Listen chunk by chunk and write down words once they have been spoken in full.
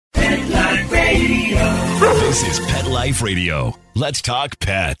Pet Life Radio. This is Pet Life Radio. Let's talk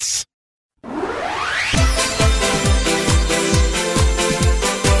pets.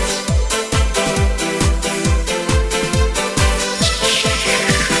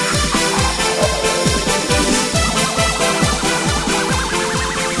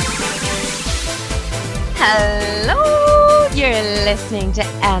 Hello, you're listening to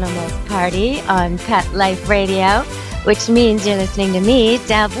Animals Party on Pet Life Radio, which means you're listening to me,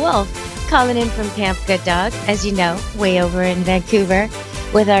 Dab Wolf, calling in from Camp Good Dog, as you know, way over in Vancouver,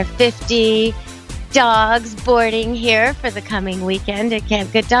 with our 50 dogs boarding here for the coming weekend at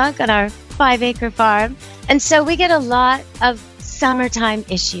Camp Good Dog on our 5-acre farm. And so we get a lot of summertime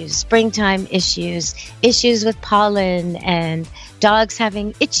issues, springtime issues with pollen and dogs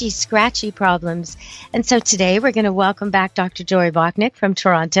having itchy, scratchy problems. And so today we're going to welcome back Dr. Jory Bachnick from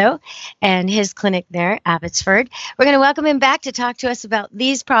Toronto and his clinic there, Abbotsford. We're going to welcome him back to talk to us about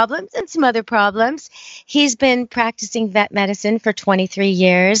these problems and some other problems. He's been practicing vet medicine for 23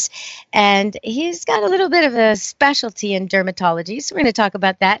 years, and he's got a little bit of a specialty in dermatology, so we're going to talk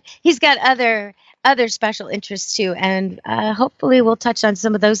about that. He's got other special interests too, and hopefully we'll touch on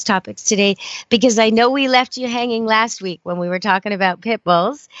some of those topics today, because I know we left you hanging last week when we were talking about pit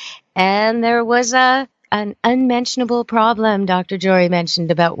bulls, and there was an unmentionable problem Dr. Jory mentioned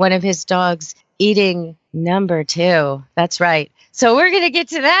about one of his dogs eating number 2. That's right. So we're going to get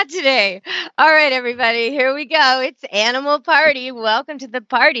to that today. All right, everybody, here we go. It's Animal Party. Welcome to the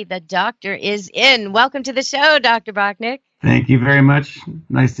party. The doctor is in. Welcome to the show, Dr. Bachnick. Thank you very much.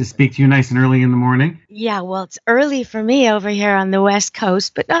 Nice to speak to you nice and early in the morning. Yeah, well, it's early for me over here on the West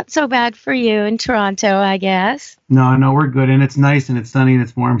Coast, but not so bad for you in Toronto, I guess. No, we're good. And it's nice and it's sunny and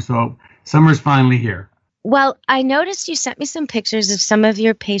it's warm. So summer's finally here. Well, I noticed you sent me some pictures of some of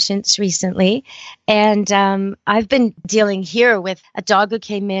your patients recently, and I've been dealing here with a dog who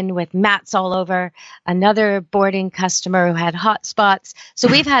came in with mats all over, another boarding customer who had hot spots. So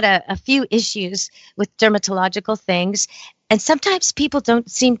we've had a few issues with dermatological things, and sometimes people don't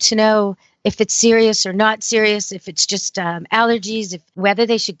seem to know if it's serious or not serious, if it's just allergies, whether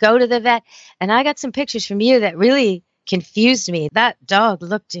they should go to the vet. And I got some pictures from you that really confused me. That dog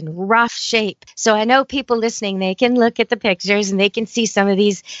looked in rough shape. So I know people listening, they can look at the pictures and they can see some of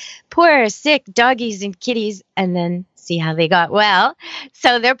these poor, sick doggies and kitties and then see how they got well.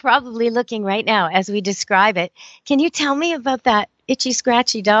 So they're probably looking right now as we describe it. Can you tell me about that itchy,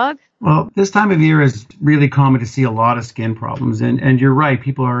 scratchy dog? Well, this time of year is really common to see a lot of skin problems. And you're right,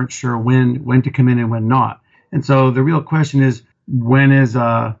 people aren't sure when to come in and when not. And so the real question is, when is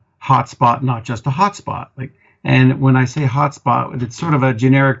a hot spot not just a hot spot? And when I say hot spot, it's sort of a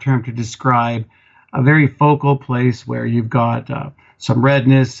generic term to describe a very focal place where you've got some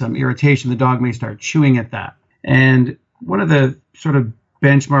redness, some irritation. The dog may start chewing at that. And one of the sort of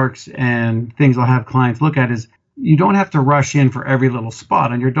benchmarks and things I'll have clients look at is you don't have to rush in for every little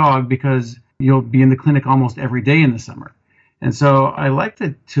spot on your dog, because you'll be in the clinic almost every day in the summer. And so I like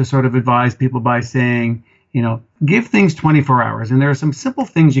to sort of advise people by saying, give things 24 hours. And there are some simple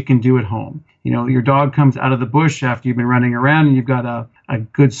things you can do at home. Your dog comes out of the bush after you've been running around and you've got a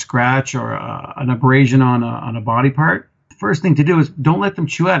good scratch or an abrasion on a body part. The first thing to do is don't let them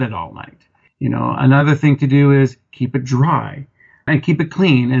chew at it all night. Another thing to do is keep it dry and keep it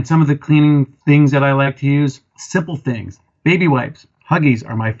clean. And some of the cleaning things that I like to use, simple things. Baby wipes. Huggies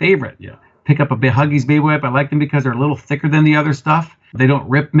are my favorite. Yeah. Pick up a Huggies baby wipe. I like them because they're a little thicker than the other stuff. They don't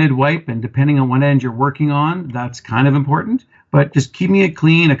rip mid-wipe, and depending on what end you're working on, that's kind of important. But just keeping it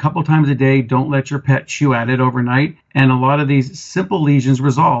clean a couple times a day. Don't let your pet chew at it overnight. And a lot of these simple lesions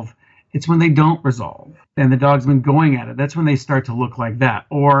resolve. It's when they don't resolve and the dog's been going at it. That's when they start to look like that.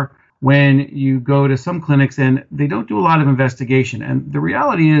 Or when you go to some clinics and they don't do a lot of investigation. And the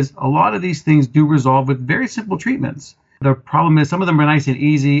reality is a lot of these things do resolve with very simple treatments. The problem is some of them are nice and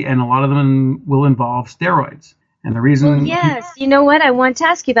easy, and a lot of them will involve steroids. And the reason... Well, yes. You know what? I want to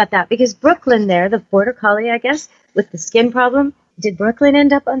ask you about that, because Brooklyn there, the border collie, I guess, with the skin problem, did Brooklyn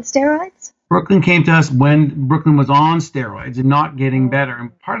end up on steroids? Brooklyn came to us when Brooklyn was on steroids and not getting better.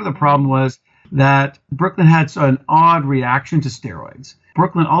 And part of the problem was that Brooklyn had an odd reaction to steroids.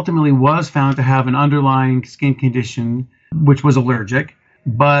 Brooklyn ultimately was found to have an underlying skin condition, which was allergic.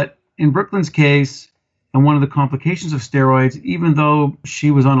 But in Brooklyn's case, and one of the complications of steroids, even though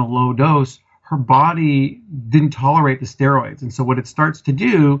she was on a low dose, her body didn't tolerate the steroids. And so what it starts to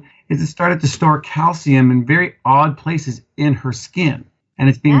do is it started to store calcium in very odd places in her skin. And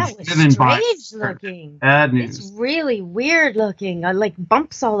it's being driven by looking. Bad news. It's really weird looking, like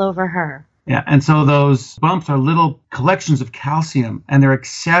bumps all over her. Yeah, and so those bumps are little collections of calcium, and they're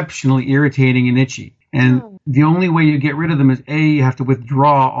exceptionally irritating and itchy. And Oh. the only way you get rid of them is A, you have to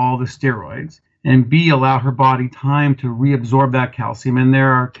withdraw all the steroids, and B, allow her body time to reabsorb that calcium. And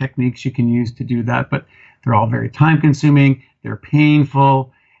there are techniques you can use to do that, but they're all very time consuming, they're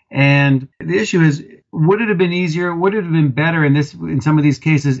painful. And the issue is, would it have been easier? Would it have been better in some of these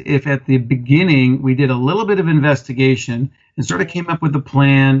cases if at the beginning we did a little bit of investigation and sort of came up with a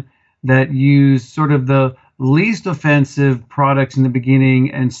plan that used sort of the least offensive products in the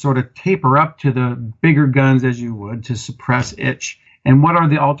beginning and sort of taper up to the bigger guns as you would to suppress itch? And what are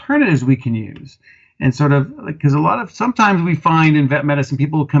the alternatives we can use? And sort of, because sometimes we find in vet medicine,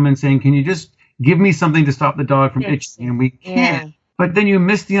 people will come in saying, can you just give me something to stop the dog from itching? And we can't. Yeah. But then you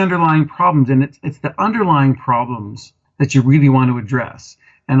miss the underlying problems, and it's the underlying problems that you really want to address.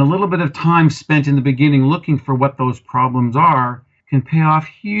 And a little bit of time spent in the beginning looking for what those problems are can pay off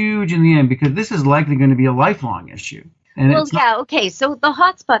huge in the end, because this is likely going to be a lifelong issue. And Well, yeah, okay. So the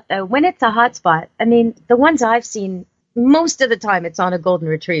hotspot, though, when it's a hotspot, I mean, the ones I've seen, most of the time it's on a golden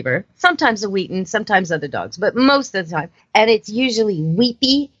retriever, sometimes a Wheaton, sometimes other dogs, but most of the time. And it's usually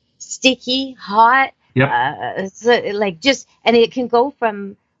weepy, sticky, hot. Yep. And it can go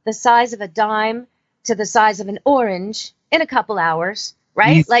from the size of a dime to the size of an orange in a couple hours,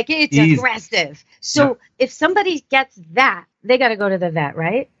 right? Easy. Like it's Easy. aggressive. So Yep. if somebody gets that, they got to go to the vet,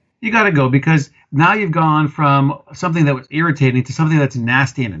 right? You got to go, because now you've gone from something that was irritating to something that's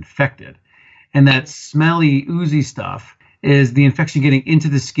nasty and infected. And that smelly, oozy stuff is the infection getting into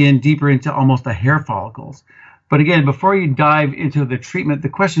the skin, deeper into almost the hair follicles. But again, before you dive into the treatment, the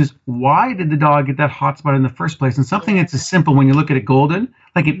question is, why did the dog get that hot spot in the first place? And something that's as simple when you look at it, golden,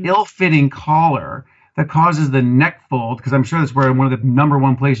 like an ill-fitting collar that causes the neck fold, because I'm sure that's where one of the number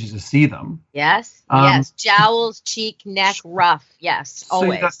one places to see them. Yes. Yes. Jowls, cheek, neck, ruff. Yes. So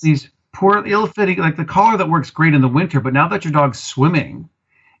Always. you got these poor, ill-fitting, like the collar that works great in the winter, but now that your dog's swimming,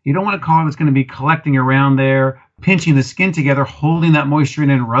 you don't want a collar that's going to be collecting around there, pinching the skin together, holding that moisture in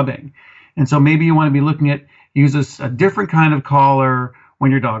and rubbing. And so maybe you want to be looking at use a different kind of collar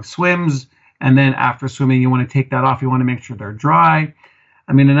when your dog swims, and then after swimming, you want to take that off. You want to make sure they're dry.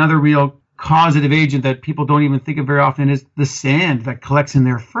 I mean, another real causative agent that people don't even think of very often is the sand that collects in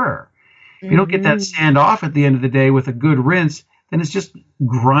their fur. If you don't get that sand off at the end of the day with a good rinse, then it's just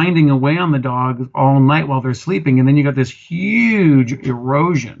grinding away on the dog all night while they're sleeping. And then you got this huge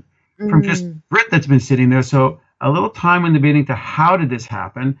erosion from just grit that's been sitting there. So a little time in the beginning to how did this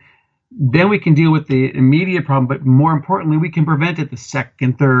happen? Then we can deal with the immediate problem, but more importantly, we can prevent it the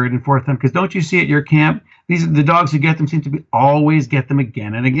second, third, and fourth time. Because don't you see at your camp, these are the dogs who get them seem to be always get them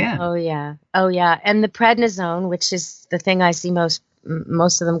again and again. Oh yeah. And the prednisone, which is the thing I see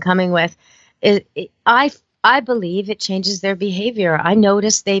most of them coming with, I believe it changes their behavior. I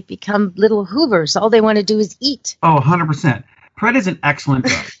notice they become little hoovers. All they want to do is eat. Oh, 100%. Pred is an excellent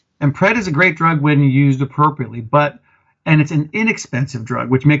drug. And Pred is a great drug when used appropriately, and it's an inexpensive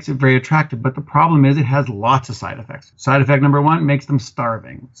drug, which makes it very attractive. But the problem is it has lots of side effects. Side effect number one makes them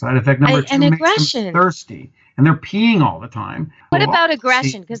starving. Side effect number two makes aggression. them thirsty. And they're peeing all the time. What about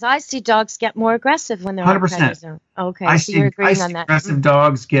aggression? Because I see dogs get more aggressive when they're 100%. on prednisone. Okay, I so you're agreeing see on that. aggressive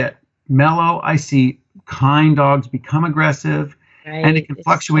dogs get mellow. I see kind dogs become aggressive. Right. And it can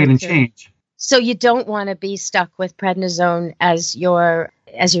fluctuate and change. So you don't want to be stuck with prednisone as your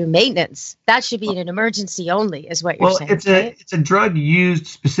maintenance. That should be in an emergency only, is what you're saying. It's a drug used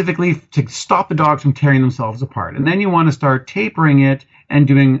specifically to stop the dogs from tearing themselves apart. And then you want to start tapering it and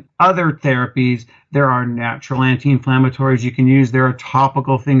doing other therapies. There are natural anti-inflammatories you can use. There are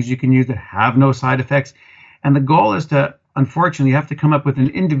topical things you can use that have no side effects. And the goal is to, unfortunately, you have to come up with an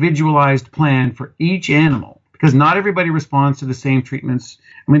individualized plan for each animal, because not everybody responds to the same treatments.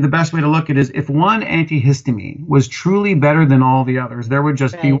 I mean, the best way to look at it is if one antihistamine was truly better than all the others, there would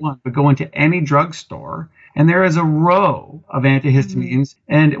just be one. But go into any drugstore, and there is a row of antihistamines.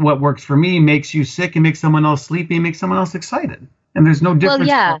 And what works for me makes you sick and makes someone else sleepy and makes someone else excited. And there's no difference. Well,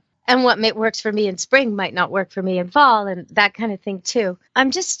 yeah. And what works for me in spring might not work for me in fall, and that kind of thing, too.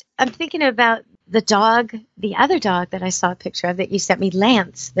 I'm thinking about the other dog that I saw a picture of that you sent me,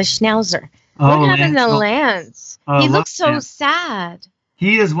 Lance, the Schnauzer. What happened to Lance? He looks so sad.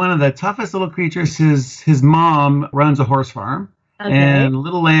 He is one of the toughest little creatures. His mom runs a horse farm, and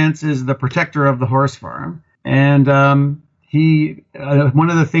little Lance is the protector of the horse farm. And one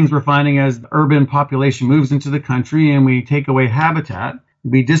of the things we're finding as the urban population moves into the country and we take away habitat,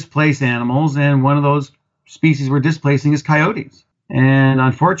 we displace animals, and one of those species we're displacing is coyotes. And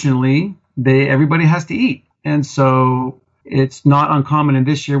unfortunately, everybody has to eat. And so it's not uncommon. And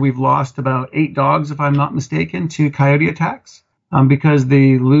this year we've lost about 8 dogs, if I'm not mistaken, to coyote attacks because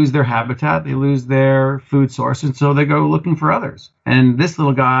they lose their habitat, they lose their food source, and so they go looking for others. And this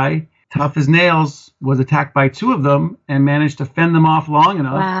little guy tough as nails, was attacked by 2 of them and managed to fend them off long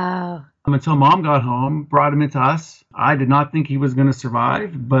enough Wow. until Mom got home, brought him into us. I did not think he was going to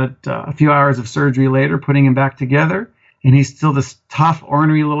survive, but a few hours of surgery later, putting him back together, and he's still this tough,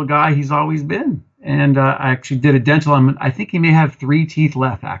 ornery little guy he's always been. And I actually did a dental on him. I think he may have 3 teeth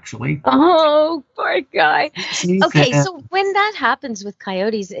left, actually. Oh, poor guy. Okay, And- so when that happens with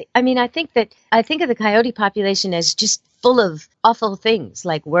coyotes, I mean, I think of the coyote population as just full of awful things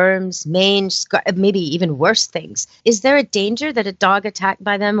like worms, mange, maybe even worse things. Is there a danger that a dog attacked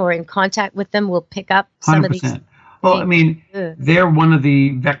by them or in contact with them will pick up some of these? 100%. Well, I mean, Ugh. they're one of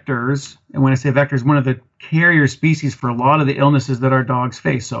the vectors, and when I say vectors, one of the carrier species for a lot of the illnesses that our dogs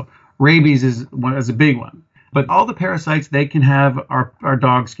face. So rabies is a big one. But all the parasites they can have, our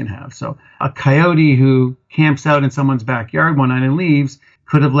dogs can have. So a coyote who camps out in someone's backyard one night and leaves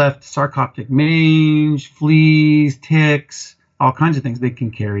could have left sarcoptic mange, fleas, ticks, all kinds of things they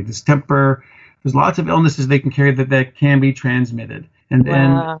can carry. Distemper. There's lots of illnesses they can carry that can be transmitted. And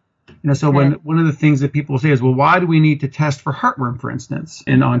Wow. so when one of the things that people say is, well, why do we need to test for heartworm, for instance,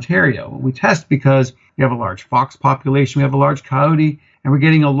 in Ontario? Well, we test because we have a large fox population, we have a large coyote, and we're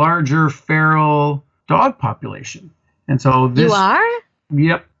getting a larger feral dog population. And so this, You are?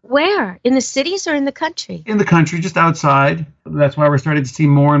 yep, Where? In the cities or in the country? in the country, just outside. That's why we're starting to see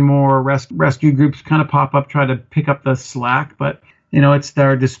more and more rescue groups kind of pop up, try to pick up the slack. But it's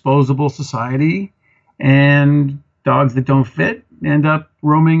our disposable society, and dogs that don't fit end up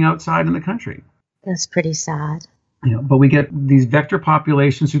roaming outside in the country. That's pretty sad. But we get these vector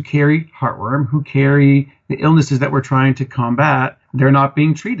populations who carry heartworm, who carry the illnesses that we're trying to combat. They're not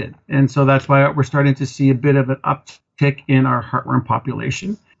being treated. And so that's why we're starting to see a bit of an uptick in our heartworm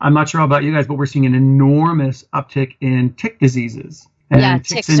population. I'm not sure about you guys, but we're seeing an enormous uptick in tick diseases. And Yeah,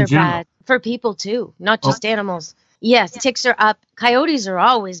 ticks in are general. bad for people too, not just animals. Yes, ticks are up. Coyotes are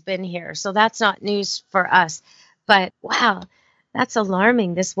always been here, so that's not news for us. But wow, that's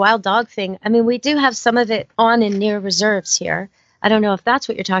alarming, this wild dog thing. I mean, we do have some of it on and near reserves here. I don't know if that's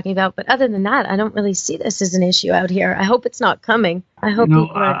what you're talking about, but other than that, I don't really see this as an issue out here. I hope it's not coming. I hope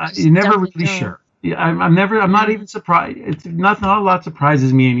people are just you're never dumbly really dumb. sure. Yeah, I'm not even surprised. It's not a lot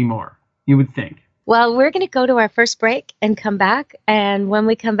surprises me anymore, you would think. Well, we're going to go to our first break and come back. And when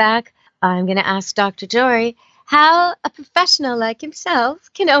we come back, I'm going to ask Dr. Jory how a professional like himself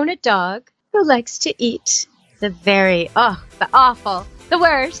can own a dog who likes to eat the awful, the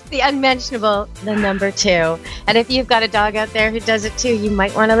worst, the unmentionable, the number 2. And if you've got a dog out there who does it too, you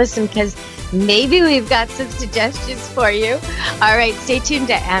might want to listen because maybe we've got some suggestions for you. All right, stay tuned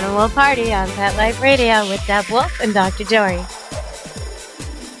to Animal Party on Pet Life Radio with Deb Wolf and Dr. Jory.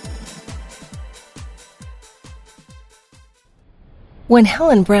 When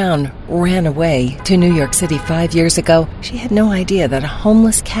Helen Brown ran away to New York City 5 years ago, she had no idea that a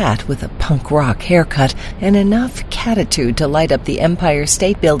homeless cat with a punk rock haircut and enough catitude to light up the Empire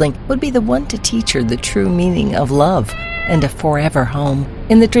State Building would be the one to teach her the true meaning of love and a forever home.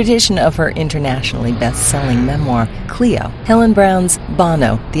 In the tradition of her internationally best-selling memoir, Cleo, Helen Brown's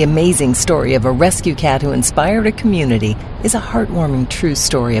Bono, the amazing story of a rescue cat who inspired a community, is a heartwarming true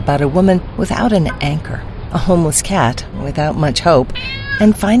story about a woman without an anchor, a homeless cat without much hope,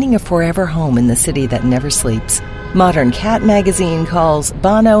 and finding a forever home in the city that never sleeps. Modern Cat magazine calls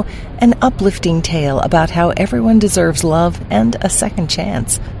Bono an uplifting tale about how everyone deserves love and a second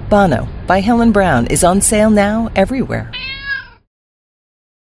chance. Bono by Helen Brown is on sale now everywhere.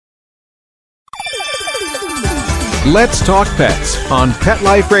 Let's Talk Pets on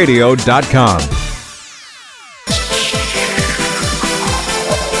PetLifeRadio.com.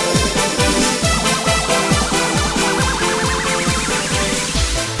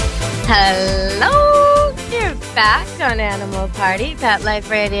 Hello, you're back on Animal Party, Pet Life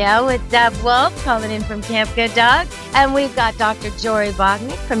Radio with Deb Wolf calling in from Camp Good Dog. And we've got Dr. Jory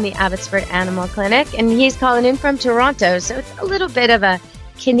Bognick from the Abbotsford Animal Clinic, and he's calling in from Toronto. So it's a little bit of a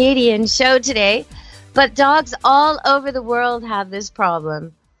Canadian show today. But dogs all over the world have this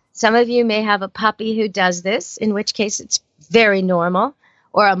problem. Some of you may have a puppy who does this, in which case it's very normal.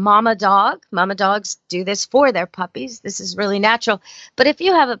 Or a mama dog. Mama dogs do this for their puppies. This is really natural. But if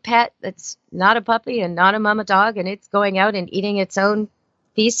you have a pet that's not a puppy and not a mama dog and it's going out and eating its own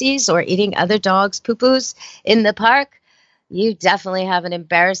feces or eating other dogs' poo-poos in the park, you definitely have an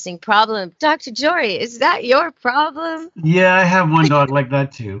embarrassing problem. Dr. Jory, is that your problem? Yeah, I have one dog like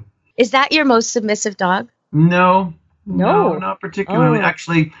that too. Is that your most submissive dog? No, not particularly. Oh.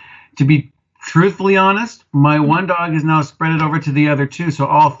 Actually, to be truthfully honest, my one dog is now spread it over to the other 2, so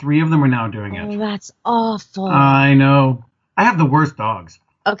all 3 of them are now doing Oh, it. that's awful. I know. I have the worst dogs.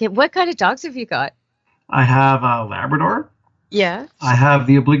 Okay, what kind of dogs have you got? I have a Labrador, Yeah. I have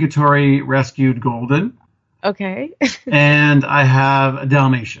the obligatory rescued golden, Okay. and I have a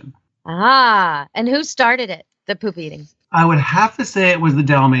Dalmatian. And who started it? The poop eating. I would have to say it was the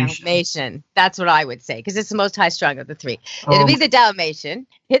Dalmatian. Dalmatian. That's what I would say, because it's the most high strung of the three. Oh. It'll be the Dalmatian.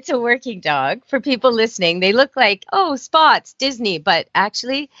 It's a working dog. For people listening, they look like, Spots, Disney, but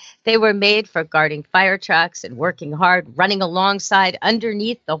actually they were made for guarding fire trucks and working hard, running alongside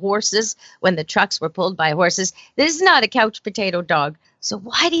underneath the horses when the trucks were pulled by horses. This is not a couch potato dog. So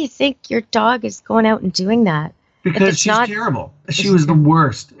why do you think your dog is going out and doing that? Because she's terrible. She was the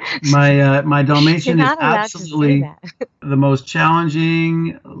worst. My Dalmatian is absolutely the most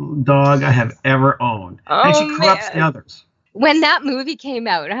challenging dog I have ever owned. And she corrupts the others. When that movie came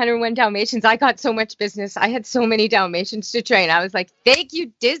out, 101 Dalmatians, I got so much business. I had so many Dalmatians to train. I was like, thank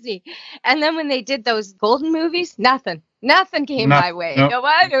you, Disney. And then when they did those golden movies, nothing came my way. Nope. You know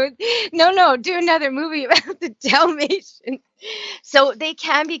what? No, do another movie about the Dalmatians. So they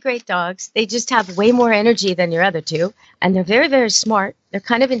can be great dogs. They just have way more energy than your other two. And they're very, very smart. They're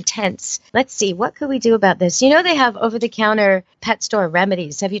kind of intense. Let's see. What could we do about this? You know, they have over-the-counter pet store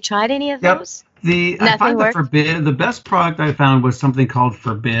remedies. Have you tried any of those? I find the Forbid, the best product I found was something called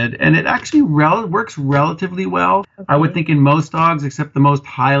Forbid, and it actually works relatively well. Okay. I would think in most dogs, except the most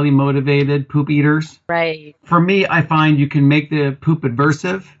highly motivated poop eaters. Right. For me, I find you can make the poop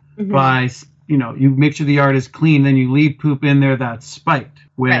aversive by, you make sure the yard is clean, then you leave poop in there that's spiked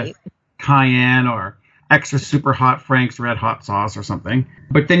with cayenne or extra super hot Frank's red hot sauce or something.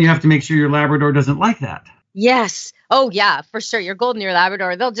 But then you have to make sure your Labrador doesn't like that. Yes. Oh, yeah, for sure. Your golden, your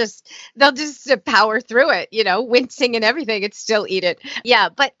Labrador, they'll just power through it, wincing and everything, and still eat it. Yeah.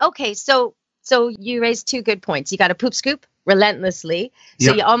 But okay. So you raised two good points. You got to poop scoop relentlessly.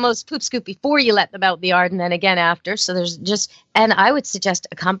 So you almost poop scoop before you let them out in the yard and then again after. So and I would suggest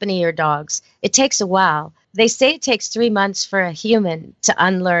accompany your dogs. It takes a while. They say it takes 3 months for a human to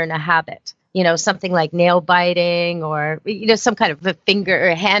unlearn a habit. Something like nail biting or, some kind of a finger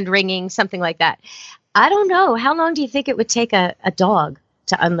or hand wringing, something like that. I don't know. How long do you think it would take a dog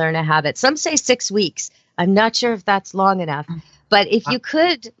to unlearn a habit? Some say 6 weeks. I'm not sure if that's long enough. But if you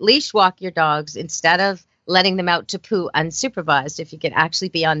could leash walk your dogs instead of letting them out to poo unsupervised, if you could actually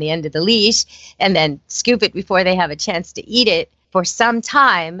be on the end of the leash and then scoop it before they have a chance to eat it for some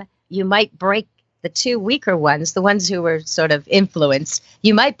time, you might break the two weaker ones, the ones who were sort of influenced.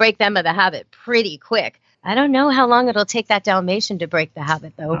 You might break them of the habit pretty quick. I don't know how long it'll take that Dalmatian to break the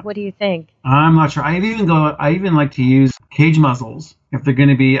habit, though. What do you think? I'm not sure. I even like to use cage muzzles if they're going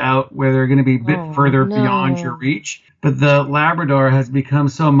to be out where they're going to be a bit further beyond your reach. But the Labrador has become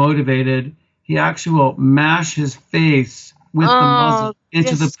so motivated, he actually will mash his face with the muzzle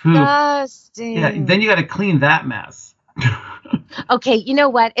into the poop. Yeah, then you got to clean that mess. Okay, you know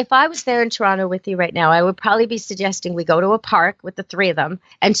what? If I was there in Toronto with you right now, I would probably be suggesting we go to a park with the three of them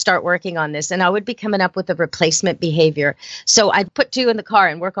and start working on this. And I would be coming up with a replacement behavior. So I'd put two in the car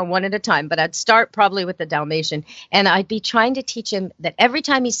and work on one at a time, but I'd start probably with the Dalmatian. And I'd be trying to teach him that every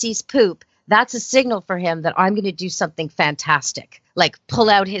time he sees poop, that's a signal for him that I'm going to do something fantastic, like pull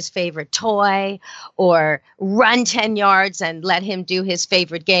out his favorite toy or run 10 yards and let him do his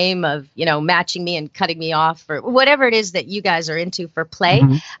favorite game of, matching me and cutting me off or whatever it is that you guys are into for play.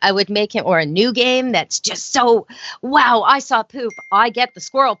 Mm-hmm. I would make him, or a new game that's just so, wow, I saw poop, I get the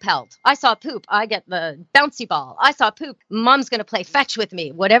squirrel pelt. I saw poop, I get the bouncy ball. I saw poop, mom's going to play fetch with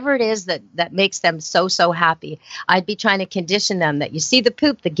me. Whatever it is that makes them so happy. I'd be trying to condition them that you see the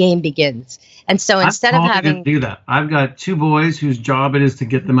poop, the game begins. And so instead of having do that, I've got two boys whose job it is to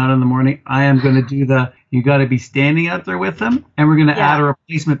get them out in the morning. I am going to do you got to be standing out there with them, and we're going to add a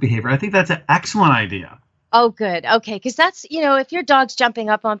replacement behavior. I think that's an excellent idea. Oh, good. Okay. Because that's, if your dog's jumping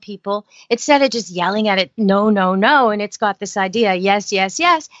up on people, instead of just yelling at it, no, and it's got this idea, yes,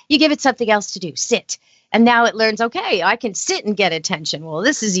 you give it something else to do, sit. And now it learns, okay, I can sit and get attention. Well,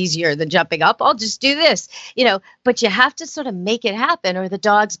 this is easier than jumping up. I'll just do this, but you have to sort of make it happen or the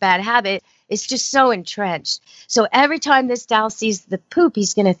dog's bad habit is just so entrenched. So every time this Dal sees the poop,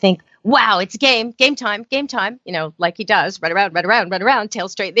 he's going to think, wow, it's game time, like he does, run around, tail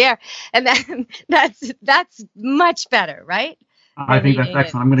straight in the air. And then that's much better, right? I think that's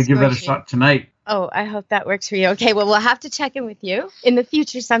excellent. I'm going to give that a shot tonight. Oh, I hope that works for you. Okay, well, we'll have to check in with you in the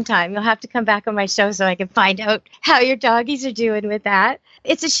future sometime. You'll have to come back on my show so I can find out how your doggies are doing with that.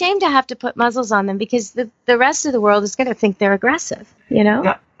 It's a shame to have to put muzzles on them because the rest of the world is going to think they're aggressive,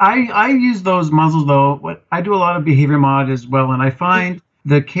 Yeah, I use those muzzles, though. I do a lot of behavior mod as well, and I find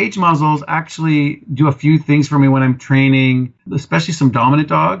the cage muzzles actually do a few things for me when I'm training, especially some dominant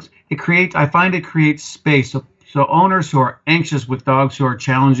dogs. I find it creates space. So owners who are anxious with dogs who are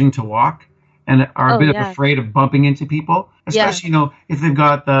challenging to walk, and are a bit yeah. afraid of bumping into people, especially, if they've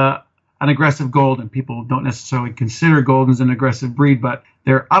got an aggressive golden. People don't necessarily consider goldens an aggressive breed, but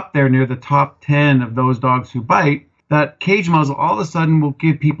they're up there near the top 10 of those dogs who bite. That cage muzzle all of a sudden will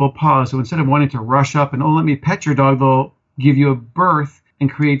give people pause. So instead of wanting to rush up and, let me pet your dog, they'll give you a berth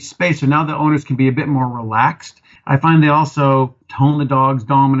and create space. So now the owners can be a bit more relaxed. I find they also tone the dog's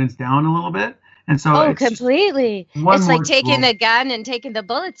dominance down a little bit. And so completely. It's like taking the gun and taking the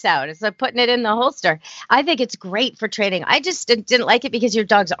bullets out. It's like putting it in the holster. I think it's great for training. I just didn't like it because your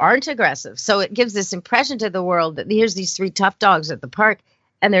dogs aren't aggressive. So it gives this impression to the world that here's these 3 tough dogs at the park,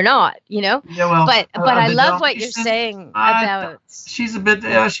 and they're not, Yeah, well, but I love what you're saying about. She's a bit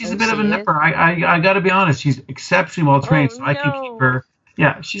of a nipper. I got to be honest. She's exceptionally well trained, so I can keep her.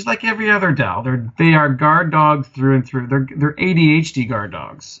 Yeah, she's like every other Dal. They are guard dogs through and through. They're ADHD guard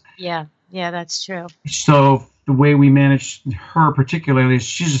dogs. Yeah, that's true. So the way we manage her particularly is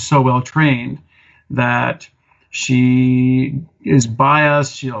she's just so well trained that she is by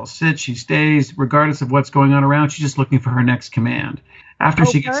us. She'll sit, she stays, regardless of what's going on around. She's just looking for her next command. After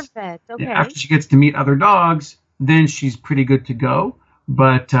she gets to meet other dogs, then she's pretty good to go.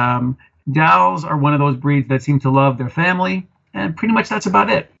 But Dals are one of those breeds that seem to love their family, and pretty much that's about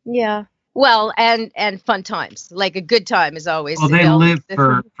it. Yeah. Well, and fun times. Like a good time is always. Well, they live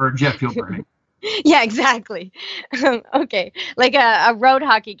for jet fuel burning. Yeah, exactly. Okay, like a road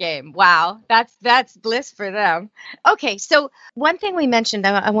hockey game. Wow, that's bliss for them. Okay, so one thing we mentioned,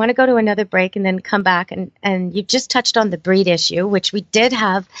 I want to go to another break and then come back, and you just touched on the breed issue, which we did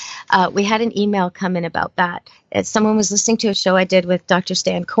have. We had an email come in about that. Someone was listening to a show I did with Dr.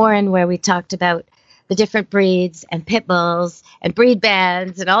 Stan Coren where we talked about the different breeds and pit bulls and breed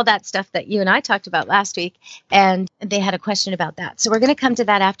bands and all that stuff that you and I talked about last week. And they had a question about that. So we're going to come to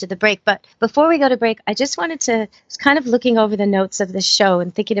that after the break. But before we go to break, I just wanted to kind of looking over the notes of the show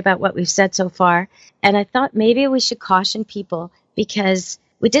and thinking about what we've said so far. And I thought maybe we should caution people because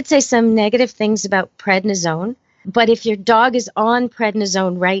we did say some negative things about prednisone. But if your dog is on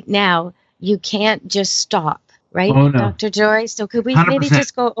prednisone right now, you can't just stop, right, oh, no. Dr. Jory? So could we 100%. Maybe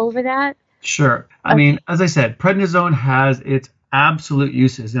just go over that? Sure. I mean, as I said, prednisone has its absolute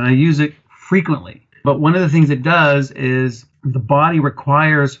uses, and I use it frequently. But one of the things it does is the body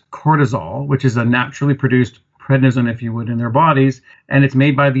requires cortisol, which is a naturally produced prednisone, if you would, in their bodies, and it's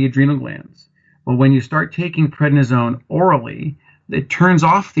made by the adrenal glands. Well, when you start taking prednisone orally, it turns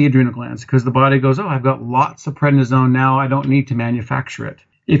off the adrenal glands because the body goes, oh, I've got lots of prednisone now. I don't need to manufacture it.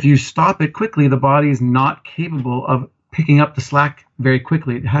 If you stop it quickly, the body is not capable of picking up the slack very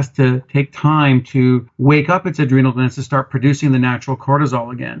quickly. It has to take time to wake up its adrenal glands to start producing the natural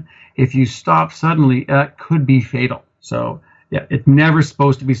cortisol again. If you stop suddenly, that could be fatal. So yeah, it's never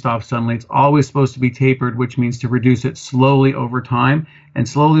supposed to be stopped suddenly. It's always supposed to be tapered, which means to reduce it slowly over time. And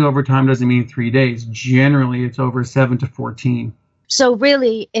slowly over time doesn't mean 3 days. Generally, it's over 7 to 14. So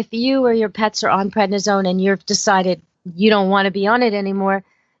really, if you or your pets are on prednisone and you've decided you don't want to be on it anymore,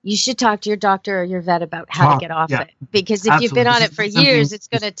 you should talk to your doctor or your vet about how to get off it. Because if you've been on it for years, it's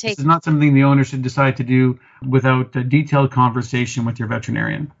going to take... This is not something the owner should decide to do without a detailed conversation with your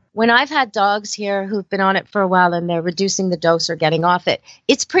veterinarian. When I've had dogs here who've been on it for a while and they're reducing the dose or getting off it,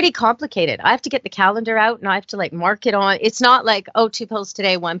 it's pretty complicated. I have to get the calendar out and I have to mark it on. It's not like, 2 pills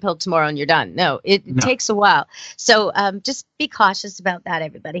today, 1 pill tomorrow, and you're done. No, it takes a while. So just be cautious about that,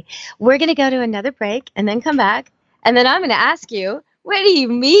 everybody. We're going to go to another break and then come back. And then I'm going to ask you, what do you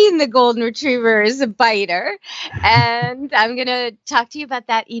mean the golden retriever is a biter? And I'm going to talk to you about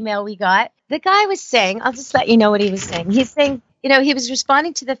that email we got. The guy was saying, I'll just let you know what he was saying. He's saying, he was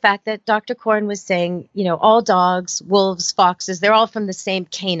responding to the fact that Dr. Coren was saying, all dogs, wolves, foxes, they're all from the same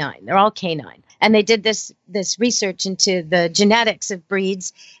canine. They're all canine. And they did this research into the genetics of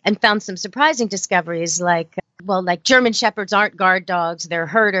breeds and found some surprising discoveries like German Shepherds aren't guard dogs, they're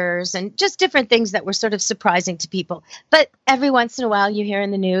herders, and just different things that were sort of surprising to people. But every once in a while you hear in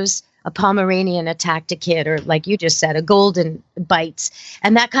the news a Pomeranian attacked a kid, or like you just said, a golden bites.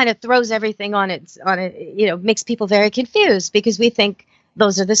 And that kind of throws everything on it, makes people very confused because we think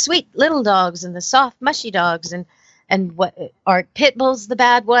those are the sweet little dogs and the soft, mushy dogs and what are pit bulls the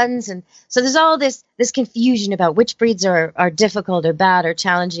bad ones. And so there's all this confusion about which breeds are difficult or bad or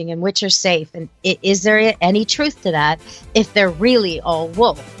challenging and which are safe. And is there any truth to that if they're really all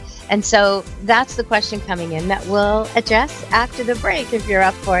wolf? And so that's the question coming in that we'll address after the break if you're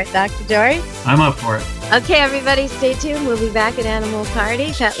up for it, Dr. Jory. I'm up for it. Okay, everybody, stay tuned. We'll be back at Animal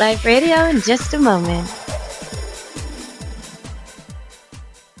Party, Pet Life Radio in just a moment.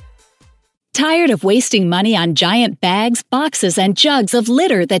 Tired of wasting money on giant bags, boxes, and jugs of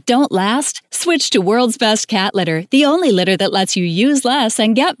litter that don't last? Switch to World's Best Cat Litter, the only litter that lets you use less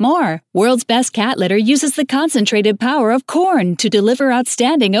and get more. World's Best Cat Litter uses the concentrated power of corn to deliver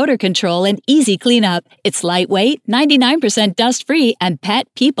outstanding odor control and easy cleanup. It's lightweight, 99% dust-free, and pet,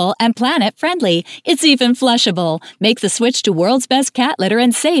 people, and planet friendly. It's even flushable. Make the switch to World's Best Cat Litter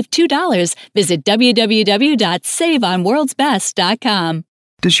and save $2. Visit www.saveonworldsbest.com.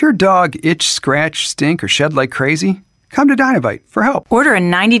 Does your dog itch, scratch, stink, or shed like crazy? Come to Dinovite for help. Order a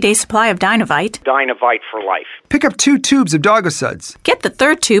 90-day supply of Dinovite. Dinovite for life. Pick up 2 tubes of Doggo Suds. Get the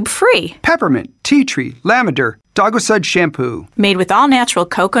 3rd tube free. Peppermint, tea tree, lavender, Doggo Sud shampoo. Made with all-natural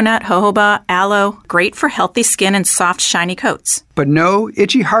coconut, jojoba, aloe. Great for healthy skin and soft, shiny coats. But no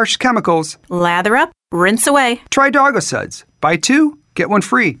itchy, harsh chemicals. Lather up, rinse away. Try Doggo Suds. Buy 2, get 1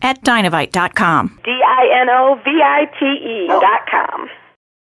 free. At Dinovite.com. DINOVITE.com.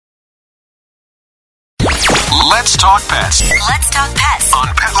 Let's talk pets Let's talk pets on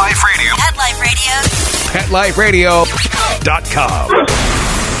Pet Life Radio. Pet Life Radio. PetLifeRadio.com.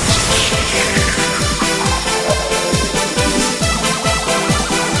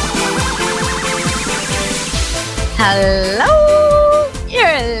 Hello!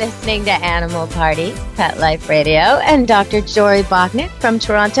 You're listening to Animal Party, Pet Life Radio, and Dr. Jory Bachnick from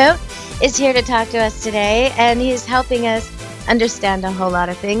Toronto is here to talk to us today, and he's helping us understand a whole lot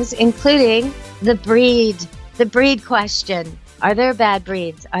of things, including the breed question. Are there bad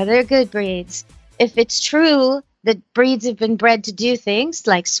breeds? Are there good breeds? If it's true that breeds have been bred to do things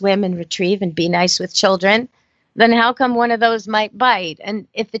like swim and retrieve and be nice with children, then how come one of those might bite? And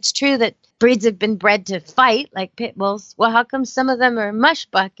if it's true that breeds have been bred to fight, like pit bulls, well, how come some of them are mush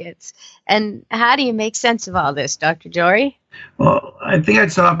buckets? And how do you make sense of all this, Dr. Jory? Well, I think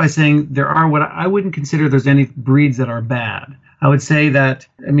I'd start off by saying there are what I wouldn't consider there's any breeds that are bad. I would say that,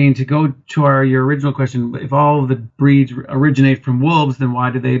 to go to your original question, if all of the breeds originate from wolves, then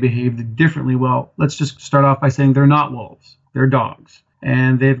why do they behave differently? Well, let's just start off by saying they're not wolves. They're dogs.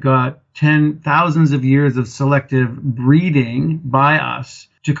 And they've got thousands of years of selective breeding by us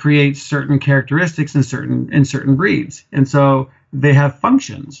to create certain characteristics in certain breeds. And so they have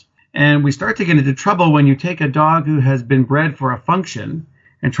functions. And we start to get into trouble when you take a dog who has been bred for a function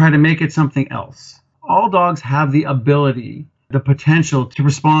and try to make it something else. All dogs have the ability, the potential to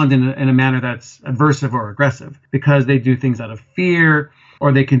respond in a manner that's aversive or aggressive, because they do things out of fear,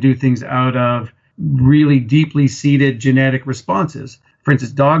 or they can do things out of really deeply seated genetic responses. For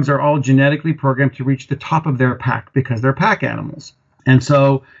instance, dogs are all genetically programmed to reach the top of their pack because they're pack animals. And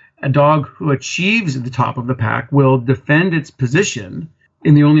so a dog who achieves the top of the pack will defend its position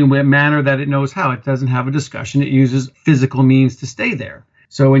in the only manner that it knows how. It doesn't have a discussion. It uses physical means to stay there.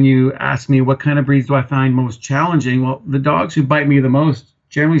 So when you ask me what kind of breeds do I find most challenging, well, the dogs who bite me the most,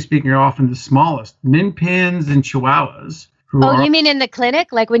 generally speaking, are often the smallest. Min Pins and Chihuahuas. You mean in the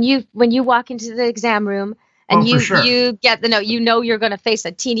clinic? Like when you walk into the exam room and you get the note, you're going to face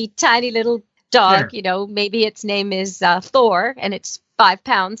a teeny tiny little dog, Sure. Maybe its name is Thor and it's 5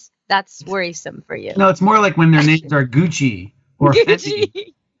 pounds. That's worrisome for you. No, it's more like when their names are Gucci or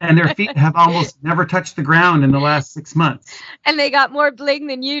Fendi, and their feet have almost never touched the ground in the last 6 months. And they got more bling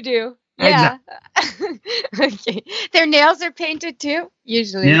than you do. Yeah. Exactly. Okay. Their nails are painted too,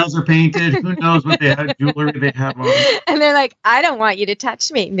 usually. Nails are painted. Who knows what jewelry they have on. And they're like, I don't want you to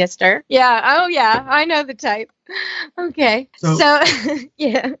touch me, mister. Yeah. Oh, yeah. I know the type. Okay. So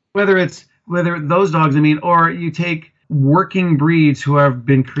yeah. Whether those dogs, or you take working breeds who have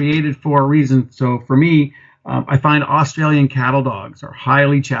been created for a reason. So for me, I find Australian cattle dogs are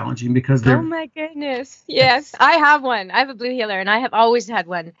highly challenging because they're... Oh, my goodness. Yes, I have one. I have a blue heeler, and I have always had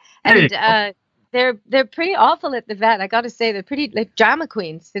one. And they're pretty awful at the vet. I got to say, they're pretty like drama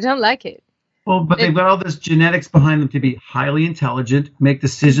queens. They don't like it. Well, but they've got all this genetics behind them to be highly intelligent, make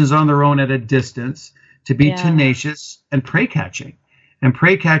decisions on their own at a distance, to be tenacious, and prey catching. And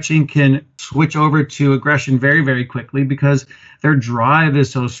prey catching can switch over to aggression very, very quickly because their drive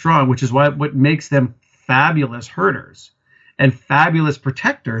is so strong, which is what makes them fabulous herders and fabulous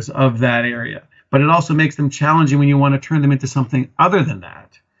protectors of that area. But it also makes them challenging when you want to turn them into something other than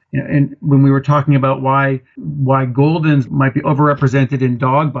that. And when we were talking about why Goldens might be overrepresented in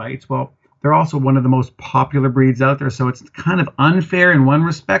dog bites, well, they're also one of the most popular breeds out there. So it's kind of unfair in one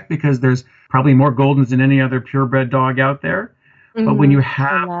respect because there's probably more Goldens than any other purebred dog out there. Mm-hmm. But when you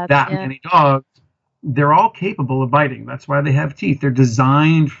have many dogs, they're all capable of biting. That's why they have teeth. They're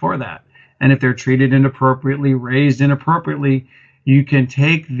designed for that. And if they're treated inappropriately, raised inappropriately, you can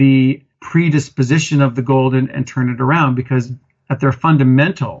take the predisposition of the Golden and turn it around because at their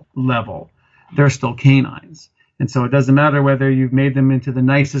fundamental level, they're still canines. And so it doesn't matter whether you've made them into the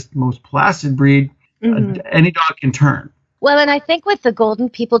nicest, most placid breed, any dog can turn. Well, and I think with the golden,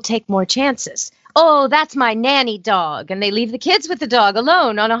 people take more chances. Oh, that's my nanny dog. And they leave the kids with the dog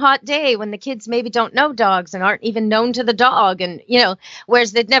alone on a hot day when the kids maybe don't know dogs and aren't even known to the dog. And,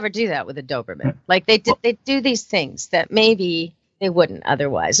 whereas they'd never do that with a Doberman. Like they do these things that maybe they wouldn't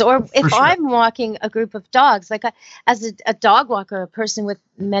otherwise. Or if I'm walking a group of dogs, like as a dog walker, a person with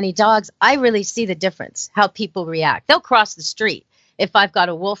many dogs, I really see the difference, how people react. They'll cross the street. If I've got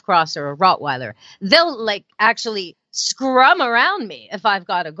a wolf cross or a Rottweiler, they'll actually scrum around me if I've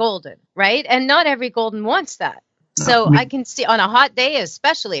got a golden, right? And not every golden wants that. So I can see on a hot day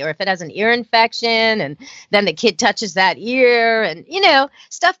especially, or if it has an ear infection and then the kid touches that ear and,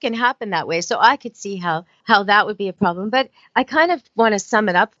 stuff can happen that way. So I could see how that would be a problem. But I kind of want to sum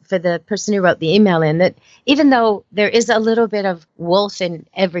it up for the person who wrote the email in that even though there is a little bit of wolf in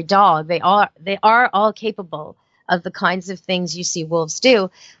every dog, they are all capable of the kinds of things you see wolves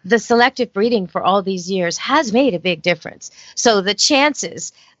do. The selective breeding for all these years has made a big difference. So the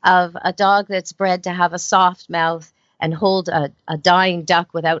chances of a dog that's bred to have a soft mouth and hold a dying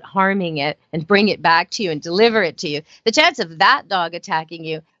duck without harming it and bring it back to you and deliver it to you, the chance of that dog attacking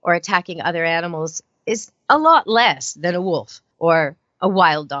you or attacking other animals is a lot less than a wolf or a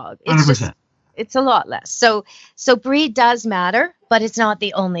wild dog. It's 100%. It's a lot less. So breed does matter, but it's not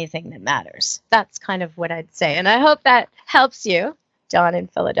the only thing that matters. That's kind of what I'd say. And I hope that helps you, John in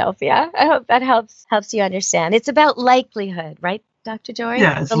Philadelphia. I hope that helps you understand. It's about likelihood, right, Dr. Jory?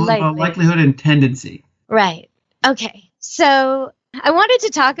 Yeah, it's about likelihood and tendency. Right. Okay. So I wanted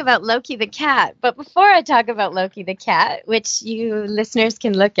to talk about Loki the cat, but before I talk about Loki the cat, which you listeners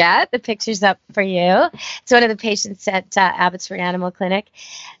can look at, the picture's up for you. It's one of the patients at Abbotsford Animal Clinic.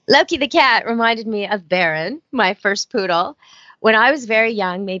 Loki the cat reminded me of Baron, my first poodle. When I was very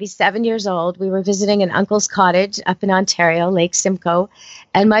young, maybe 7 years old, we were visiting an uncle's cottage up in Ontario, Lake Simcoe,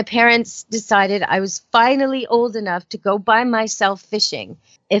 and my parents decided I was finally old enough to go by myself fishing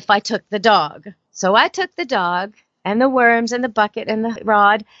if I took the dog. So I took the dog and the worms and the bucket and the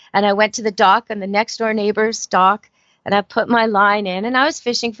rod, and I went to the dock on the next door neighbor's dock, and I put my line in, and I was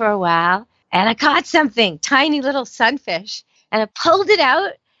fishing for a while, and I caught something, tiny little sunfish, and I pulled it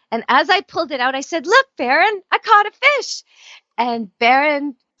out, and as I pulled it out, I said, "Look, Baron, I caught a fish." And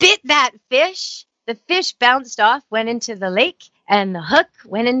Baron bit that fish. The fish bounced off, went into the lake, and the hook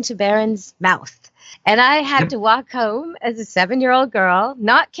went into Baron's mouth. And I had to walk home as a 7-year-old girl,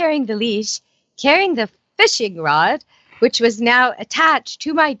 not carrying the leash, carrying the fishing rod, which was now attached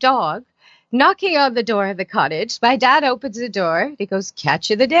to my dog, knocking on the door of the cottage. My dad opens the door. He goes, "Catch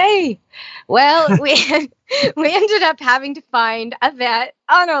of the day." Well, we ended up having to find a vet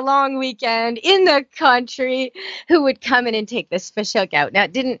on a long weekend in the country who would come in and take this fish hook out. Now,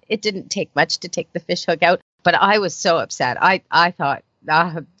 it didn't take much to take the fish hook out, but I was so upset. I thought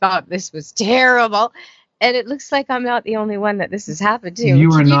this was terrible. And it looks like I'm not the only one that this has happened to.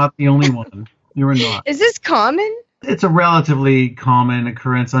 You are not the only one. You are not. Is this common? It's a relatively common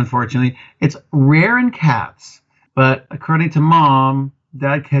occurrence, unfortunately. It's rare in cats, but according to Mom,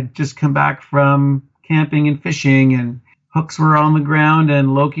 Dad had just come back from camping and fishing, and hooks were on the ground,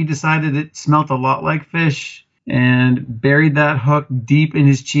 and Loki decided it smelt a lot like fish and buried that hook deep in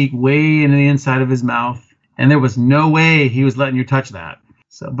his cheek, way in the inside of his mouth, and there was no way he was letting you touch that.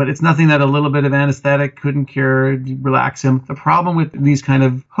 So, but it's nothing that a little bit of anesthetic couldn't cure, relax him. The problem with these kind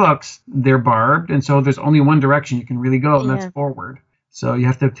of hooks, they're barbed, and so there's only one direction you can really go, and that's forward. So you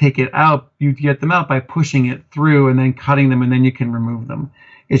have to take it out. You get them out by pushing it through and then cutting them, and then you can remove them.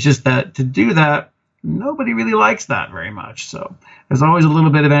 It's just that to do that, nobody really likes that very much. So there's always a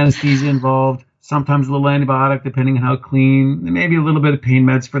little bit of anesthesia involved, sometimes a little antibiotic, depending on how clean, maybe a little bit of pain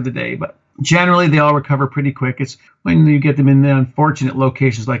meds for the day, but generally, they all recover pretty quick. It's when you get them in the unfortunate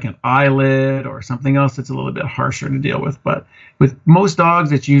locations like an eyelid or something else that's a little bit harsher to deal with. But with most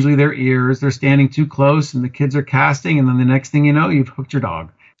dogs, it's usually their ears. They're standing too close and the kids are casting, and then the next thing you know, you've hooked your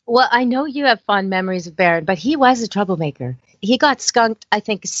dog. Well, I know you have fond memories of Baron, but he was a troublemaker. He got skunked, I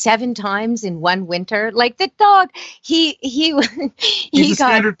think, 7 times in one winter. Like the dog, he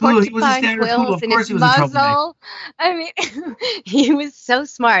got porcupine quills in his muzzle. I mean, he was so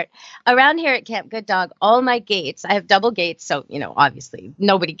smart. Around here at Camp Good Dog, all my gates, I have double gates, so, obviously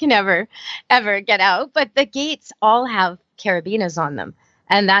nobody can ever get out, but the gates all have carabinas on them,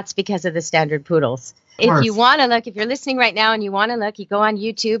 and that's because of the standard poodles. If you want to look, if you're listening right now and you want to look, you go on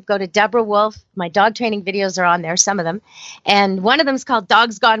YouTube, go to Deborah Wolf. My dog training videos are on there, some of them. And one of them is called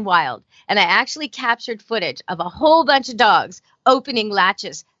Dogs Gone Wild. And I actually captured footage of a whole bunch of dogs opening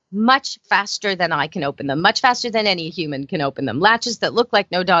latches much faster than I can open them, much faster than any human can open them. Latches that look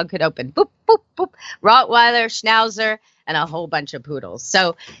like no dog could open. Boop, boop, boop. Rottweiler, Schnauzer, and a whole bunch of poodles.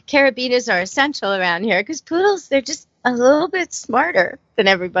 So carabinas are essential around here because poodles, they're just a little bit smarter than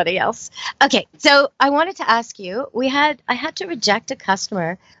everybody else. Okay, so I wanted to ask you, I had to reject a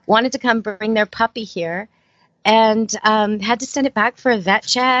customer, wanted to come bring their puppy here, and had to send it back for a vet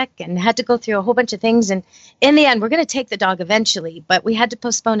check and had to go through a whole bunch of things. And in the end, we're going to take the dog eventually, but we had to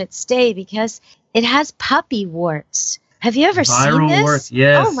postpone its stay because it has puppy warts. Have you ever seen this? Warts,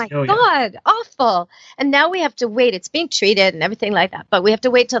 yes. Oh, my God. Awful. And now we have to wait. It's being treated and everything like that, but we have to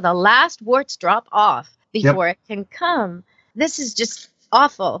wait till the last warts drop off before it can come. This is just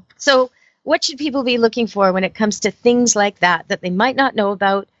awful. So what should people be looking for when it comes to things like that they might not know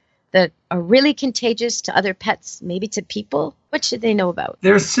about, that are really contagious to other pets, maybe to people? What should they know about?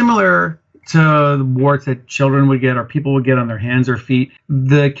 They're similar to the warts that children would get or people would get on their hands or feet.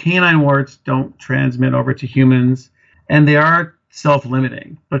 The canine warts don't transmit over to humans, and they are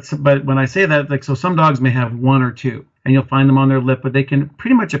self-limiting. But when I say that, like, so some dogs may have one or two, and you'll find them on their lip, but they can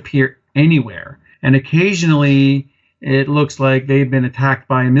pretty much appear anywhere. And occasionally, it looks like they've been attacked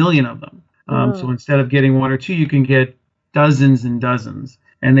by a million of them. So instead of getting one or two, you can get dozens and dozens.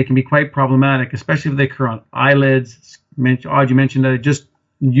 And they can be quite problematic, especially if they occur on eyelids. Odd, you mentioned that I just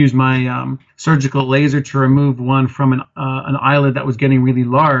used my surgical laser to remove one from an eyelid that was getting really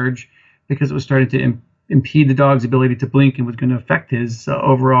large because it was starting to impede the dog's ability to blink and was going to affect his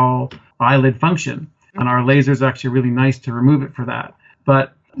overall eyelid function. And our laser is actually really nice to remove it for that.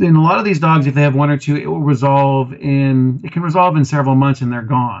 But in a lot of these dogs, if they have one or two, it can resolve in several months and they're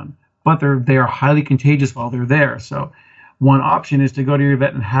gone. But they are highly contagious while they're there. So one option is to go to your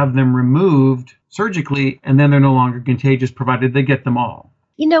vet and have them removed surgically, and then they're no longer contagious, provided they get them all.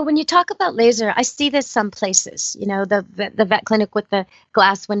 You know, when you talk about laser, I see this some places, you know, the vet clinic with the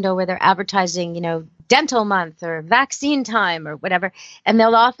glass window where they're advertising, you know, dental month or vaccine time or whatever, and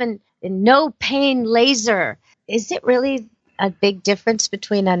they'll often, no pain laser. Is it really a big difference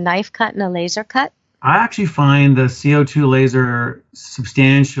between a knife cut and a laser cut? I actually find the CO2 laser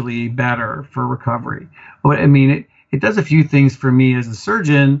substantially better for recovery. I mean, it does a few things for me as a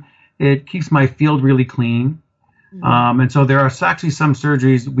surgeon. It keeps my field really clean. And so there are actually some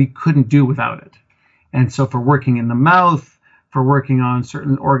surgeries we couldn't do without it. And so for working in the mouth, for working on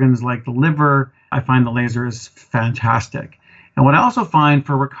certain organs like the liver, I find the laser is fantastic. And what I also find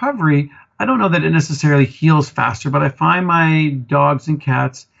for recovery, I don't know that it necessarily heals faster, but I find my dogs and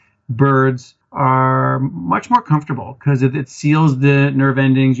cats, birds, are much more comfortable because it seals the nerve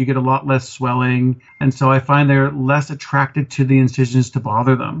endings. You get a lot less swelling. And so I find they're less attracted to the incisions to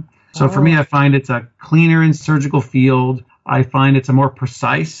bother them. So for me, I find it's a cleaner and surgical field. I find it's a more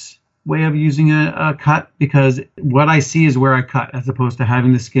precise way of using a cut because what I see is where I cut as opposed to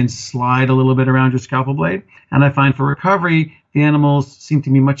having the skin slide a little bit around your scalpel blade. And I find for recovery, the animals seem to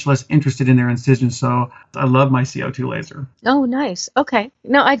be much less interested in their incisions. So I love my CO2 laser. Oh, nice. Okay.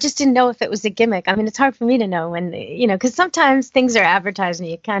 No, I just didn't know if it was a gimmick. I mean, it's hard for me to know when, you know, because sometimes things are advertised and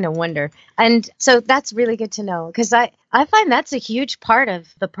you kind of wonder. And so that's really good to know because I find that's a huge part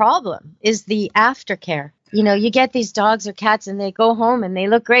of the problem is the aftercare. You know, you get these dogs or cats and they go home and they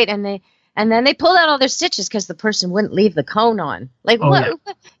look great and then they pull out all their stitches because the person wouldn't leave the cone on. Like, what,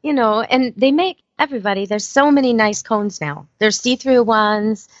 you know, and they make everybody, there's so many nice cones now. There's see-through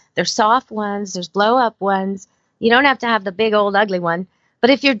ones, there's soft ones, there's blow-up ones. You don't have to have the big old ugly one. But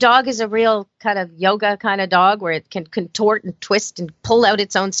if your dog is a real kind of yoga kind of dog where it can contort and twist and pull out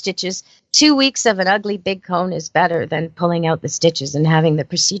its own stitches, 2 weeks of an ugly big cone is better than pulling out the stitches and having the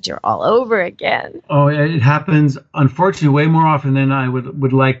procedure all over again. Oh, it happens, unfortunately, way more often than I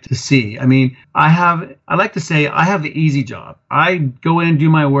would like to see. I mean, I like to say I have the easy job. I go in and do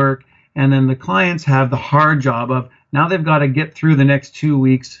my work, and then the clients have the hard job of now they've got to get through the next 2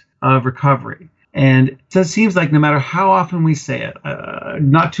 weeks of recovery. And it just seems like no matter how often we say it,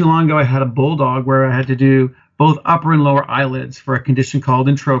 not too long ago I had a bulldog where I had to do both upper and lower eyelids for a condition called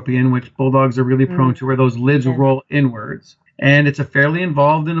entropion, which bulldogs are really prone to, where those lids roll inwards. And it's a fairly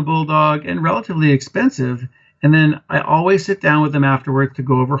involved in a bulldog and relatively expensive. And then I always sit down with them afterwards to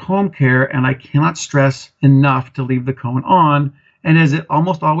go over home care, and I cannot stress enough to leave the cone on. And as it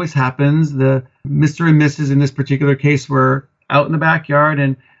almost always happens, the Mr. and Mrs. in this particular case were out in the backyard,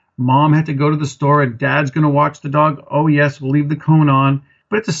 and Mom had to go to the store, and Dad's going to watch the dog. Oh, yes, we'll leave the cone on.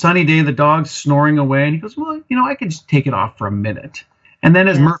 But it's a sunny day, the dog's snoring away, and he goes, well, you know, I could just take it off for a minute. And then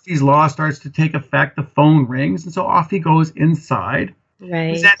as Murphy's Law starts to take effect, the phone rings, and so off he goes inside.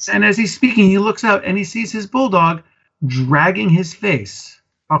 Right. And as he's speaking, he looks out, and he sees his bulldog dragging his face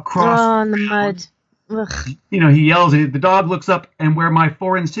across the mud. Ugh. He yells, the dog looks up, and where my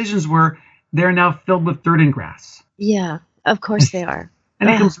 4 incisions were, they're now filled with dirt and grass. Yeah, of course they are. And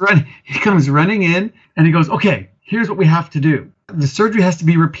he comes running in, and he goes, okay, here's what we have to do. The surgery has to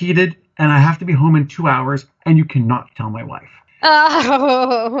be repeated, and I have to be home in 2 hours, and you cannot tell my wife.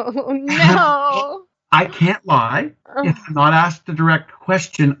 Oh, no. I can't lie. If I'm not asked a direct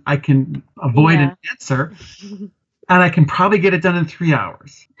question, I can avoid an answer, and I can probably get it done in 3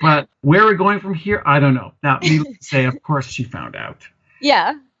 hours. But where we're going from here, I don't know. Now, needless to say, of course, she found out.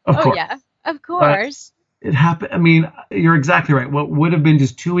 Yeah. Of course. Yeah, of course. But it happened. I mean, you're exactly right. What would have been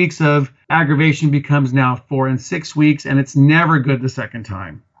just 2 weeks of aggravation becomes now 4 and 6 weeks, and it's never good the second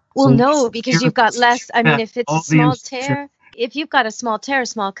time. Well, So no, because you've got less. I mean, if it's a all the small incisions. tear, if you've got a small tear, a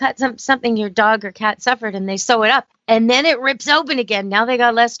small cut, something your dog or cat suffered and they sew it up and then it rips open again, now they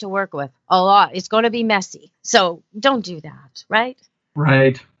got less to work with. A lot. It's going to be messy. So don't do that, right?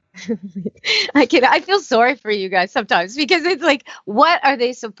 Right. I feel sorry for you guys sometimes because it's like, what are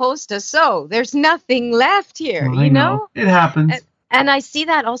they supposed to sew? There's nothing left here, I know. It happens. And I see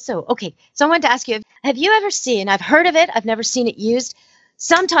that also. Okay, so I wanted to ask you, have you ever seen, I've heard of it, I've never seen it used,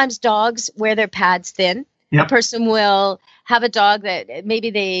 sometimes dogs wear their pads thin. Yep. A person will have a dog that maybe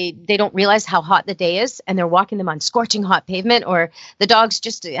they don't realize how hot the day is and they're walking them on scorching hot pavement, or the dog's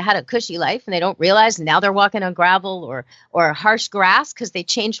just had a cushy life and they don't realize, and now they're walking on gravel or harsh grass because they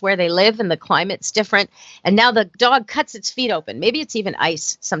changed where they live and the climate's different. And now the dog cuts its feet open. Maybe it's even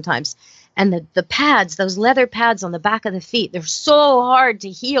ice sometimes. And the pads, those leather pads on the back of the feet, they're so hard to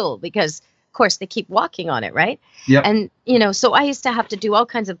heal because, of course, they keep walking on it, right? Yep. And, so I used to have to do all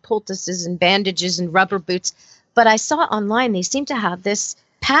kinds of poultices and bandages and rubber boots. But I saw online they seem to have this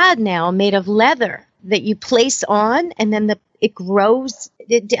pad now made of leather that you place on, and then it grows.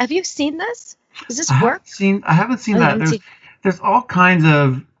 Have you seen this? Does this work? I haven't seen that. There's all kinds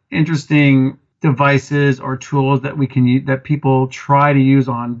of interesting devices or tools that we can use, that people try to use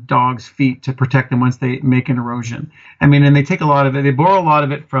on dogs' feet to protect them once they make an erosion. I mean, and they take a lot of it. They borrow a lot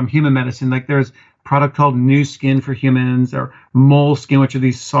of it from human medicine. Like there's a product called New Skin for humans, or Mole Skin, which are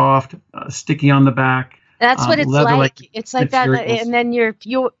these soft, sticky on the back. That's what it's like. It's like that, materials. and then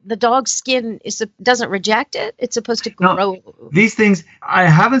the dog's skin doesn't reject it. It's supposed to grow. No, these things, I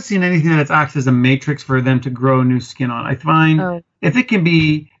haven't seen anything that acts as a matrix for them to grow new skin on. I find if it can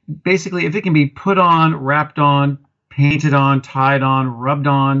be put on, wrapped on, painted on, tied on, rubbed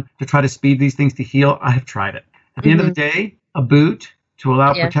on to try to speed these things to heal, I have tried it. At the end of the day, a boot to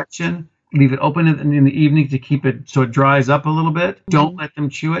allow protection. Leave it open in the evening to keep it so it dries up a little bit. Don't let them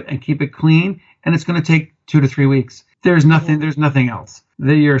chew it, and keep it clean. And it's going to take 2 to 3 weeks. There's nothing else.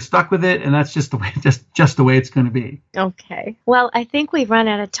 You're stuck with it, and that's just the way it's going to be. Okay. Well, I think we've run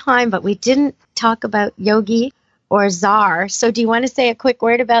out of time, but we didn't talk about Yogi or Czar. So do you want to say a quick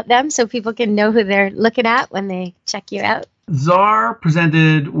word about them so people can know who they're looking at when they check you out? Czar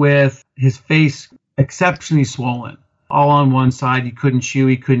presented with his face exceptionally swollen. All on one side. He couldn't chew,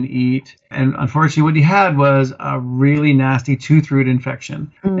 he couldn't eat. And unfortunately, what he had was a really nasty tooth root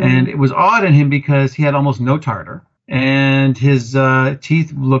infection. And it was odd in him because he had almost no tartar, and his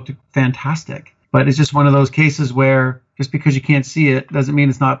teeth looked fantastic. But it's just one of those cases where just because you can't see it doesn't mean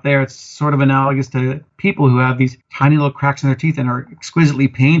it's not there. It's sort of analogous to people who have these tiny little cracks in their teeth and are exquisitely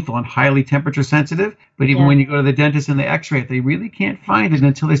painful and highly temperature sensitive. But even when you go to the dentist and they x-ray it, they really can't find it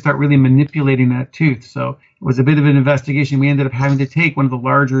until they start really manipulating that tooth. So it was a bit of an investigation. We ended up having to take one of the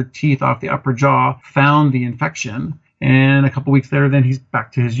larger teeth off the upper jaw, found the infection, and a couple weeks later, then he's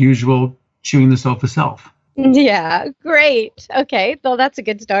back to his usual chewing the sofa self. Yeah, great. Okay, well, that's a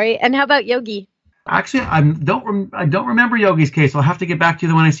good story. And how about Yogi? Actually, I don't remember Yogi's case. I'll have to get back to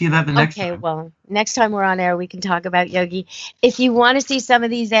you when I see that the next time. Okay, well, next time we're on air, we can talk about Yogi. If you want to see some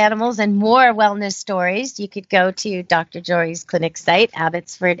of these animals and more wellness stories, you could go to Dr. Jory's clinic site,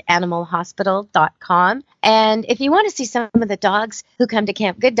 abbotsfordanimalhospital.com. And if you want to see some of the dogs who come to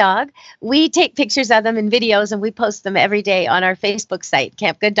Camp Good Dog, we take pictures of them and videos, and we post them every day on our Facebook site,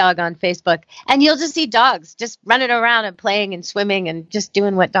 Camp Good Dog on Facebook. And you'll just see dogs just running around and playing and swimming and just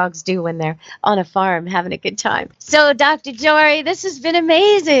doing what dogs do when they're on a farm having a good time. So, Dr. Jory, this has been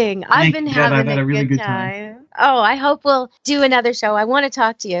amazing. I've been having a really good time. Oh, I hope we'll do another show. I want to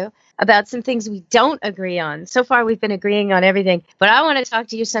talk to you about some things we don't agree on. So far, we've been agreeing on everything, but I want to talk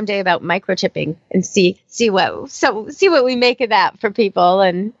to you someday about microchipping and see what we make of that for people,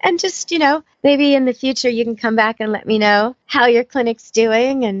 and just, maybe in the future you can come back and let me know how your clinic's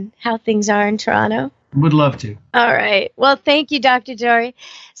doing and how things are in Toronto. Would love to. All right. Well, thank you, Dr. Jory.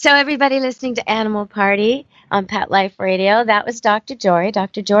 So everybody listening to Animal Party on Pet Life Radio, that was Dr. Jory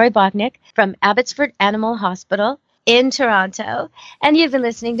Bognick from Abbotsford Animal Hospital in Toronto. And you've been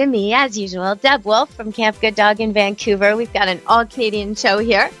listening to me, as usual, Deb Wolf from Camp Good Dog in Vancouver. We've got an all-Canadian show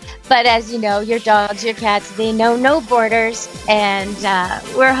here. But as you know, your dogs, your cats, they know no borders. And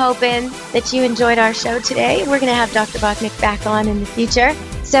we're hoping that you enjoyed our show today. We're going to have Dr. Bachnick back on in the future.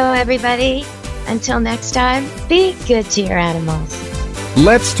 So everybody, until next time, be good to your animals.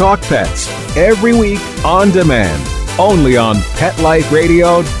 Let's Talk Pets, every week on demand, only on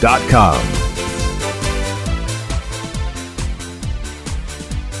PetLifeRadio.com.